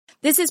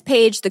This is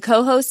Paige, the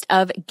co-host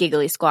of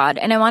Giggly Squad,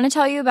 and I want to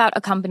tell you about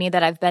a company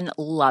that I've been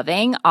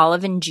loving,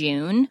 Olive &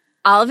 June.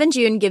 Olive &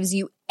 June gives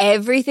you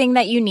everything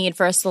that you need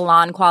for a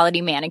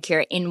salon-quality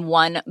manicure in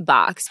one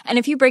box. And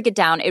if you break it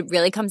down, it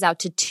really comes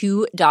out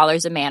to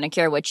 $2 a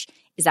manicure, which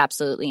is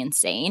absolutely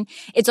insane.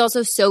 It's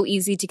also so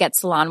easy to get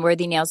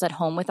salon-worthy nails at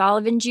home with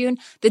Olive & June.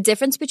 The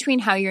difference between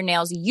how your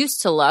nails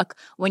used to look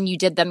when you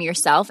did them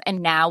yourself and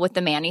now with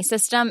the Mani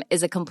system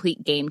is a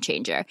complete game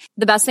changer.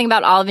 The best thing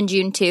about Olive &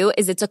 June, too,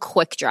 is it's a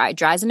quick dry.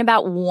 Dries in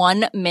about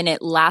 1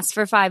 minute, lasts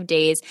for 5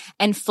 days,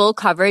 and full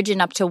coverage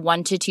in up to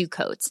 1 to 2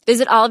 coats.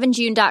 Visit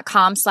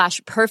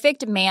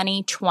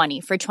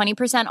oliveandjune.com/perfectmani20 for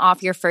 20%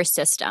 off your first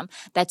system.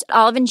 That's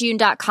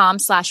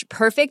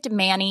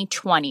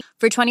oliveandjune.com/perfectmani20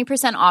 for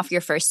 20% off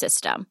your first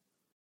system.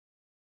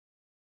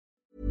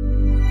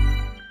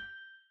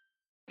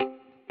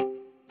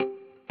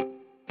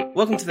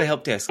 Welcome to the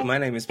Help Desk. My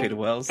name is Peter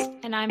Wells.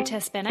 And I'm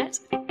Tess Bennett.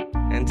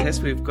 And Tess,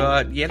 we've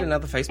got yet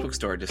another Facebook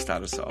story to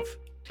start us off.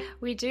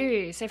 We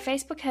do. So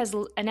Facebook has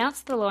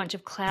announced the launch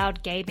of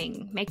cloud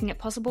gaming, making it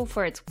possible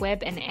for its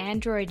web and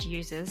Android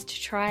users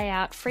to try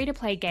out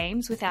free-to-play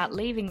games without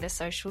leaving the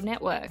social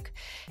network.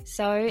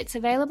 So it's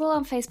available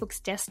on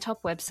Facebook's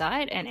desktop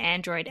website and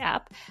Android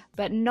app,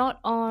 but not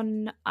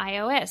on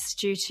iOS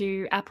due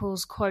to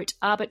Apple's, quote,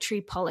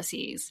 arbitrary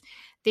policies.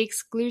 The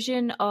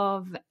exclusion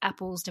of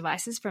Apple's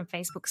devices from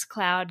Facebook's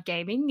cloud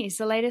gaming is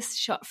the latest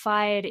shot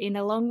fired in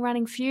a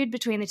long-running feud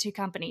between the two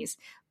companies.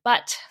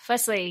 But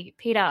firstly,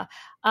 Peter,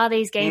 are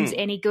these games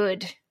any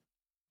good?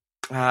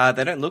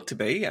 They don't look to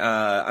be.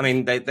 I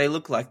mean, they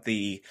look like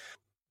the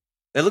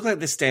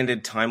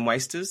standard time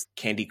wasters,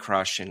 Candy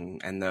Crush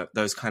and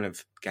those kind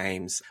of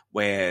games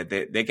where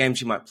they're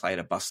games you might play at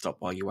a bus stop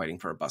while you're waiting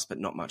for a bus, but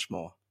not much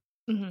more.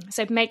 Mm-hmm.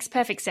 So it makes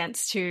perfect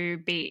sense to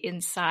be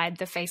inside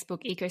the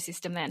Facebook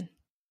ecosystem then.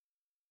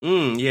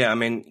 Yeah, I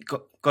mean,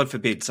 God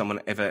forbid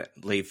someone ever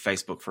leave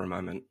Facebook for a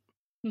moment.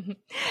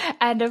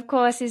 And of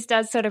course, this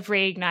does sort of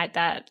reignite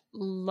that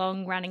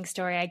long-running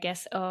story, I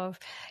guess, of,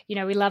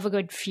 we love a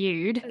good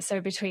feud. So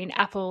between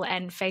Apple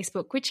and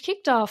Facebook, which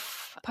kicked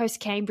off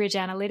post-Cambridge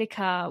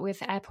Analytica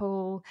with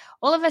Apple.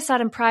 All of a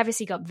sudden,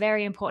 privacy got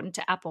very important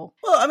to Apple.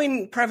 Well, I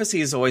mean,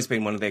 privacy has always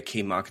been one of their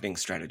key marketing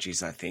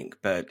strategies, I think.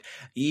 But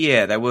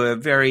yeah, they were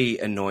very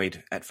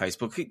annoyed at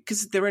Facebook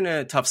because they're in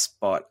a tough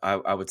spot,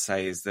 I would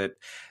say, is that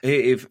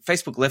if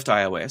Facebook left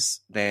iOS,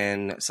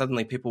 then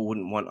suddenly people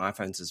wouldn't want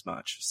iPhones as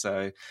much.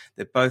 So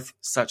they're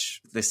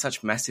such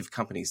massive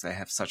companies. They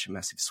have such a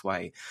massive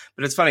sway.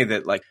 But it's funny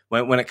that like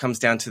when it comes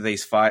down to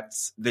these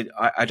fights, that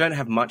I don't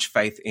have much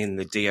faith in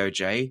the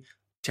DOJ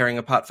tearing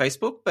apart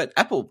Facebook, but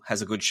Apple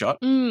has a good shot.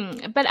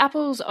 But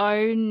Apple's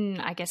own,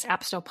 I guess,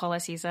 App Store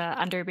policies are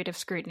under a bit of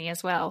scrutiny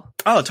as well.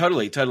 Oh,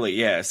 totally,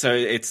 yeah. So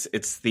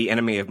it's the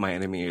enemy of my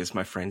enemy is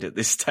my friend at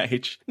this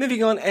stage.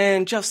 Moving on,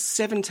 and just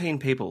 17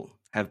 people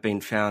have been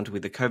found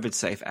with the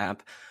COVIDSafe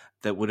app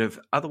that would have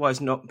otherwise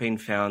not been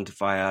found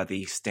via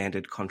the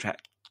standard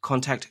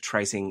contact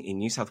tracing in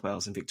New South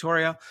Wales and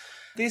Victoria.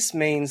 This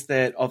means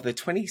that of the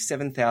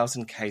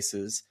 27,000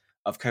 cases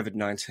of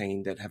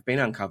COVID-19 that have been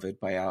uncovered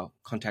by our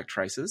contact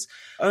tracers,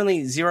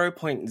 only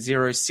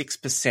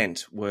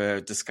 0.06% were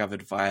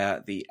discovered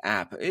via the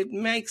app. It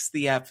makes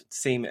the app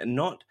seem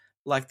not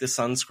like the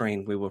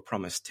sunscreen we were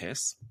promised,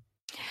 Tess.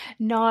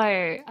 No,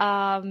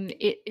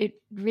 it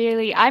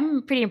really,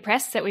 I'm pretty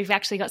impressed that we've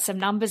actually got some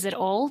numbers at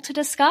all to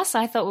discuss.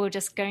 I thought we were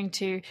just going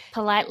to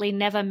politely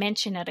never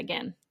mention it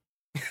again.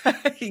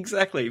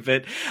 Exactly,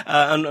 but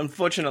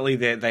unfortunately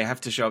they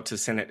have to show up to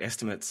Senate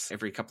estimates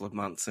every couple of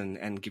months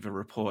and give a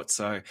report.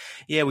 So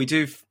yeah, we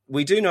do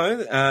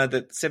know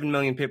that 7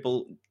 million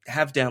people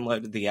have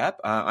downloaded the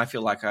app. I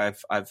feel like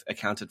I've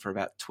accounted for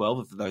about 12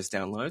 of those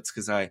downloads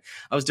because I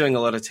was doing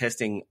a lot of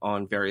testing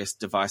on various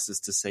devices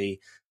to see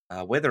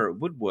whether it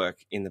would work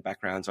in the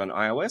background on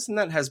iOS, and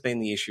that has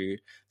been the issue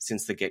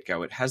since the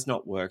get-go. It has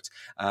not worked,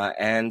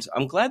 and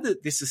I'm glad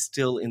that this is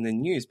still in the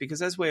news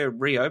because as we're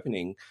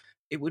reopening,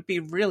 it would be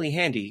really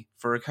handy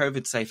for a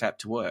COVID-safe app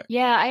to work.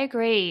 Yeah, I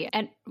agree.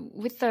 And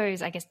with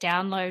those, I guess,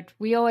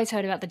 we always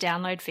heard about the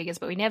download figures,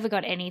 but we never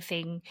got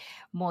anything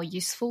more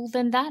useful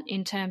than that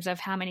in terms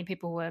of how many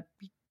people were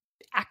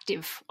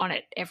active on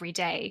it every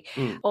day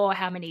or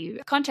how many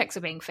contacts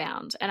are being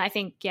found. And I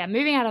think,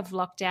 moving out of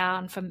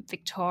lockdown from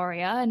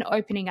Victoria and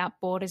opening up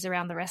borders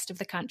around the rest of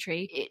the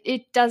country,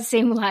 it does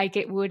seem like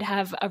it would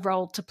have a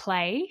role to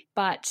play,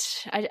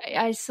 but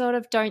I sort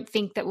of don't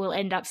think that we'll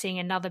end up seeing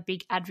another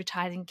big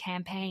advertising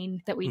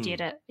campaign that we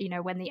did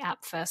when the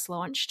app first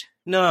launched.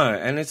 No,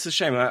 and it's a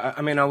shame.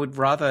 I mean, I would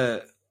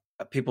rather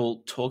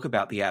people talk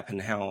about the app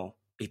and how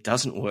it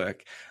doesn't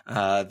work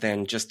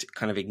than just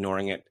kind of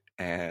ignoring it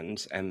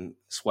and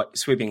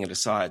sweeping it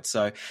aside.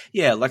 So,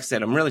 yeah, like I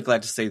said, I'm really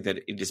glad to see that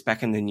it is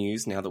back in the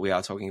news now that we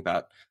are talking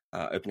about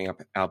opening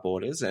up our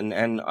borders.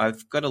 And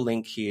I've got a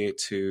link here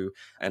to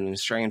an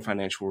Australian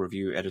Financial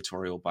Review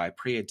editorial by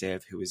Priya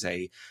Dev, who is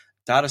a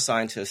data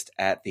scientist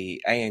at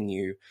the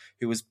ANU,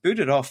 who was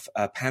booted off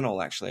a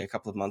panel actually a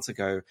couple of months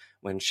ago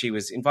when she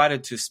was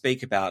invited to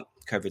speak about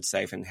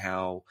COVIDSafe and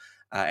how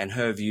and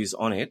her views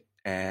on it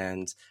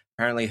and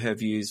apparently her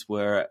views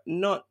were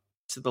not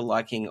to the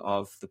liking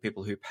of the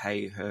people who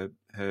pay her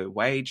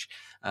wage,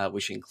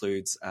 which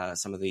includes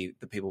some of the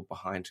people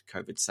behind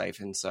COVIDSafe.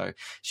 And so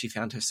she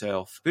found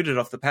herself booted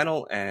off the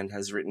panel and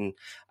has written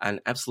an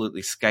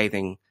absolutely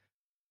scathing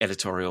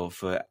editorial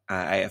for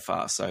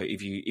AFR. So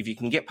if you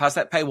can get past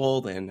that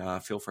paywall, then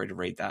feel free to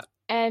read that.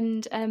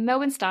 And a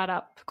Melbourne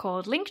startup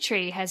called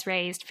Linktree has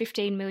raised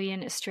 15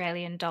 million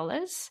Australian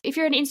dollars. If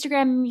you're an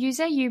Instagram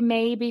user, you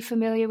may be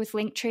familiar with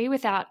Linktree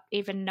without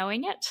even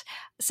knowing it.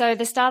 So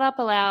the startup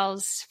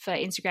allows for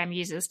Instagram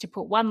users to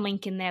put one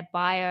link in their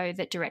bio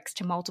that directs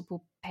to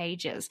multiple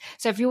pages.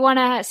 So if you want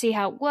to see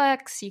how it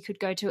works, you could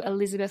go to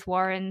Elizabeth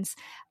Warren's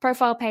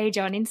profile page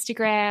on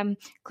Instagram,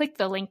 click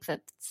the link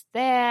that's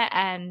there,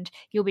 and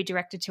you'll be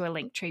directed to a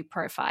Linktree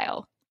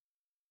profile.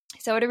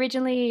 So it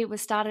originally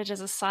was started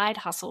as a side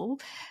hustle.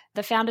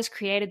 The founders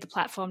created the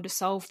platform to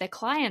solve their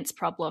clients'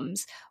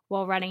 problems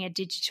while running a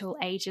digital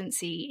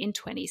agency in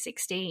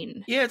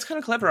 2016. Yeah, it's kind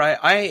of clever.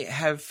 I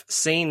have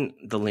seen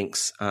the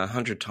links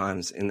 100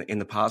 times in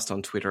the past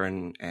on Twitter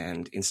and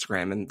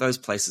Instagram, and those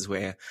places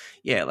where,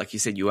 yeah, like you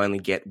said, you only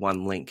get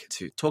one link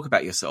to talk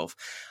about yourself.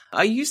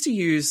 I used to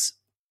use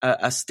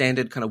a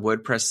standard kind of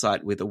WordPress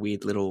site with a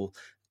weird little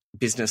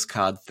business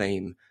card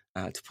theme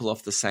to pull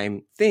off the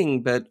same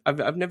thing, but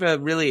I've never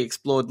really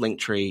explored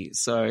Linktree.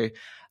 So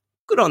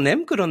good on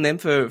them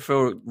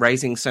for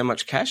raising so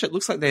much cash. It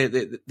looks like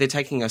they're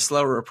taking a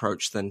slower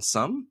approach than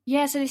some.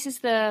 Yeah, so this is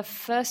the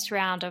first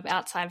round of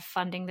outside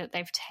funding that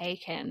they've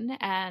taken,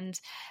 and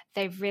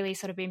they've really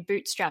sort of been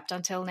bootstrapped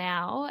until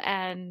now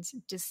and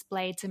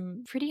displayed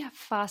some pretty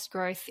fast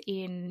growth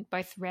in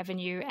both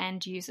revenue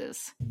and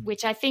users,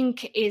 which I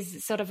think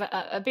is sort of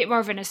a bit more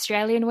of an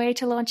Australian way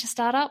to launch a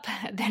startup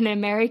than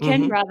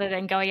American, rather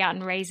than going out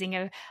and raising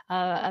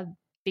a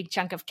big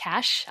chunk of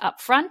cash up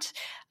front.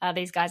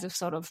 These guys have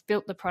sort of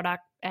built the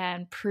product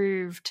and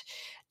proved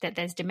that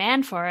there's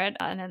demand for it,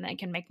 and then they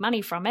can make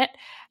money from it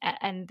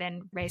and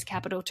then raise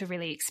capital to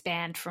really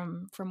expand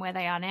from where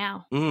they are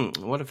now.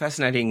 What a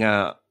fascinating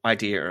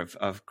idea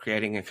of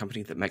creating a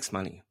company that makes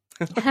money.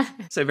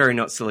 So very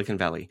not Silicon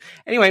Valley.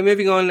 Anyway,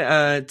 moving on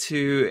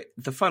to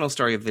the final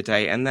story of the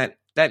day, and that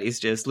is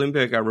just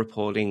Bloomberg are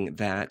reporting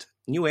that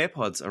new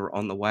AirPods are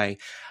on the way.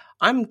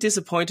 I'm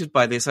disappointed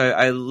by this.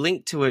 I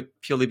linked to it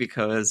purely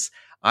because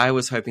I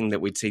was hoping that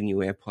we'd see new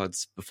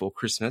AirPods before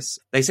Christmas.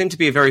 They seem to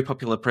be a very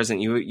popular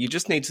present. You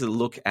just need to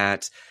look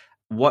at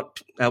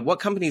what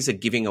companies are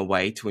giving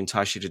away to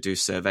entice you to do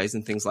surveys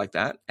and things like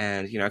that.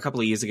 And, a couple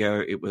of years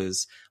ago, it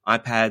was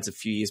iPads. A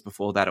few years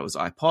before that, it was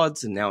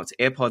iPods. And now it's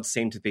AirPods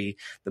seem to be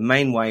the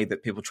main way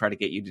that people try to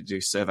get you to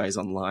do surveys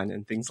online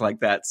and things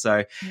like that.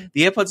 So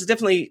the AirPods are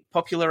definitely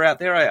popular out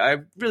there. I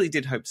really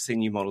did hope to see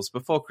new models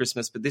before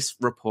Christmas, but this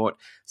report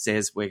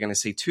says we're going to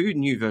see two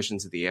new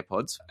versions of the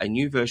AirPods,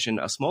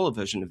 a smaller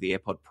version of the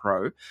AirPod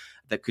Pro,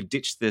 that could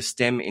ditch the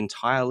stem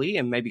entirely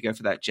and maybe go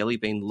for that jelly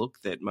bean look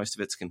that most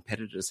of its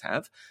competitors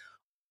have,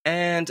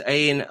 and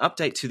an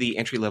update to the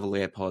entry-level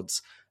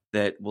AirPods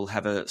that will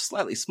have a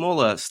slightly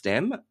smaller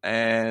stem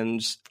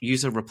and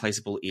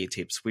user-replaceable ear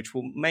tips, which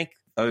will make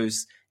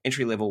those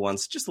entry-level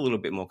ones just a little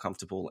bit more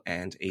comfortable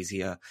and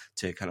easier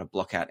to kind of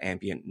block out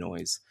ambient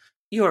noise.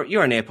 You're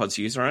an AirPods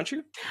user, aren't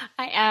you?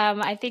 I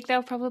am. I think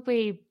they're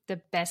probably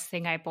the best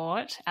thing I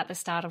bought at the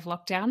start of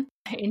lockdown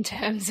in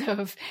terms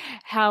of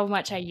how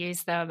much I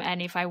use them.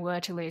 And if I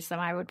were to lose them,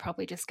 I would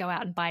probably just go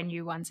out and buy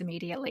new ones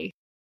immediately.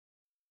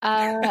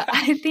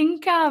 I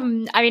think,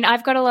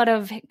 I've got a lot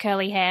of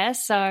curly hair,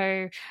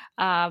 so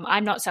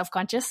I'm not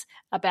self-conscious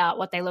about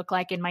what they look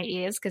like in my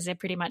ears because they're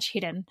pretty much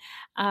hidden.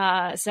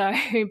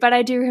 But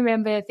I do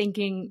remember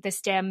thinking the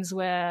stems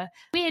were a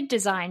weird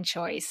design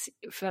choice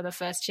for the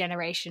first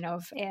generation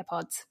of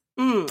AirPods.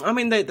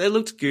 They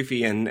looked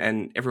goofy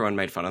and everyone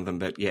made fun of them,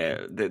 but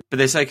yeah, but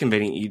they're so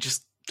convenient. You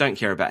just don't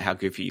care about how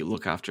goofy you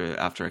look after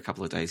a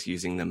couple of days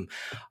using them.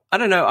 I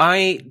don't know.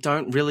 I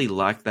don't really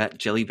like that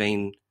jelly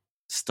bean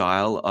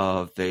style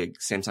of the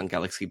Samsung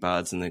Galaxy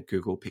Buds and the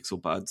Google Pixel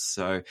Buds.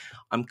 So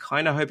I'm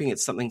kind of hoping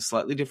it's something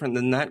slightly different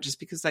than that, just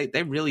because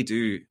they really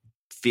do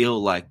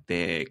feel like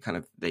they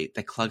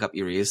clog up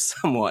your ears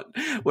somewhat.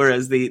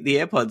 Whereas the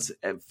AirPods,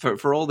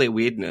 for all their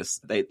weirdness,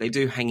 they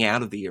do hang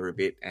out of the ear a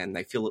bit, and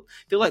they feel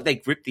like they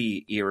grip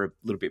the ear a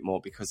little bit more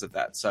because of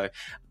that. So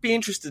be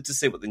interested to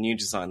see what the new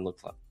design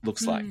looks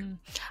like.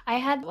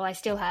 I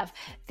still have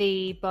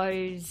the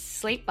Bose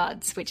Sleep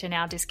Buds, which are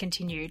now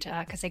discontinued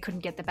because they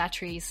couldn't get the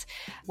batteries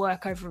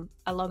work over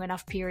a long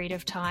enough period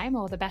of time,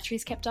 or the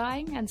batteries kept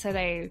dying, and so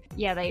they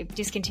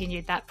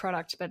discontinued that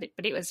product. But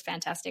it was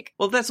fantastic.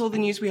 Well, that's all the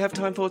news we have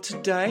time for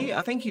today.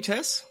 Thank you,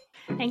 Tess.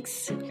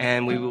 Thanks.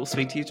 And we will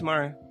speak to you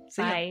tomorrow.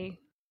 See Bye.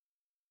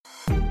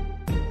 Ya.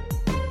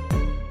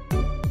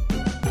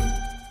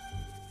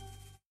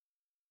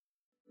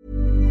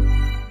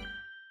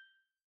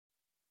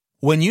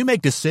 When you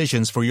make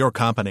decisions for your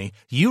company,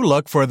 you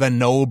look for the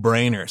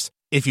no-brainers.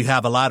 If you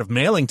have a lot of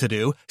mailing to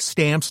do,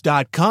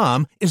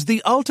 Stamps.com is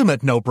the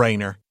ultimate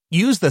no-brainer.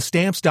 Use the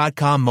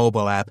Stamps.com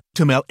mobile app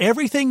to mail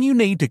everything you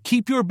need to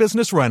keep your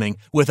business running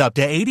with up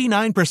to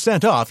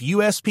 89% off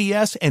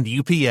USPS and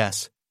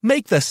UPS.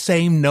 Make the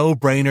same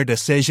no-brainer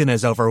decision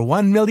as over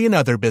 1 million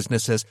other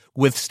businesses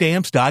with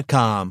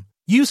Stamps.com.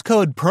 Use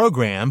code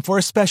PROGRAM for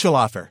a special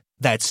offer.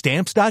 That's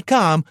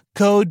Stamps.com,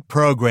 code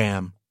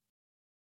PROGRAM.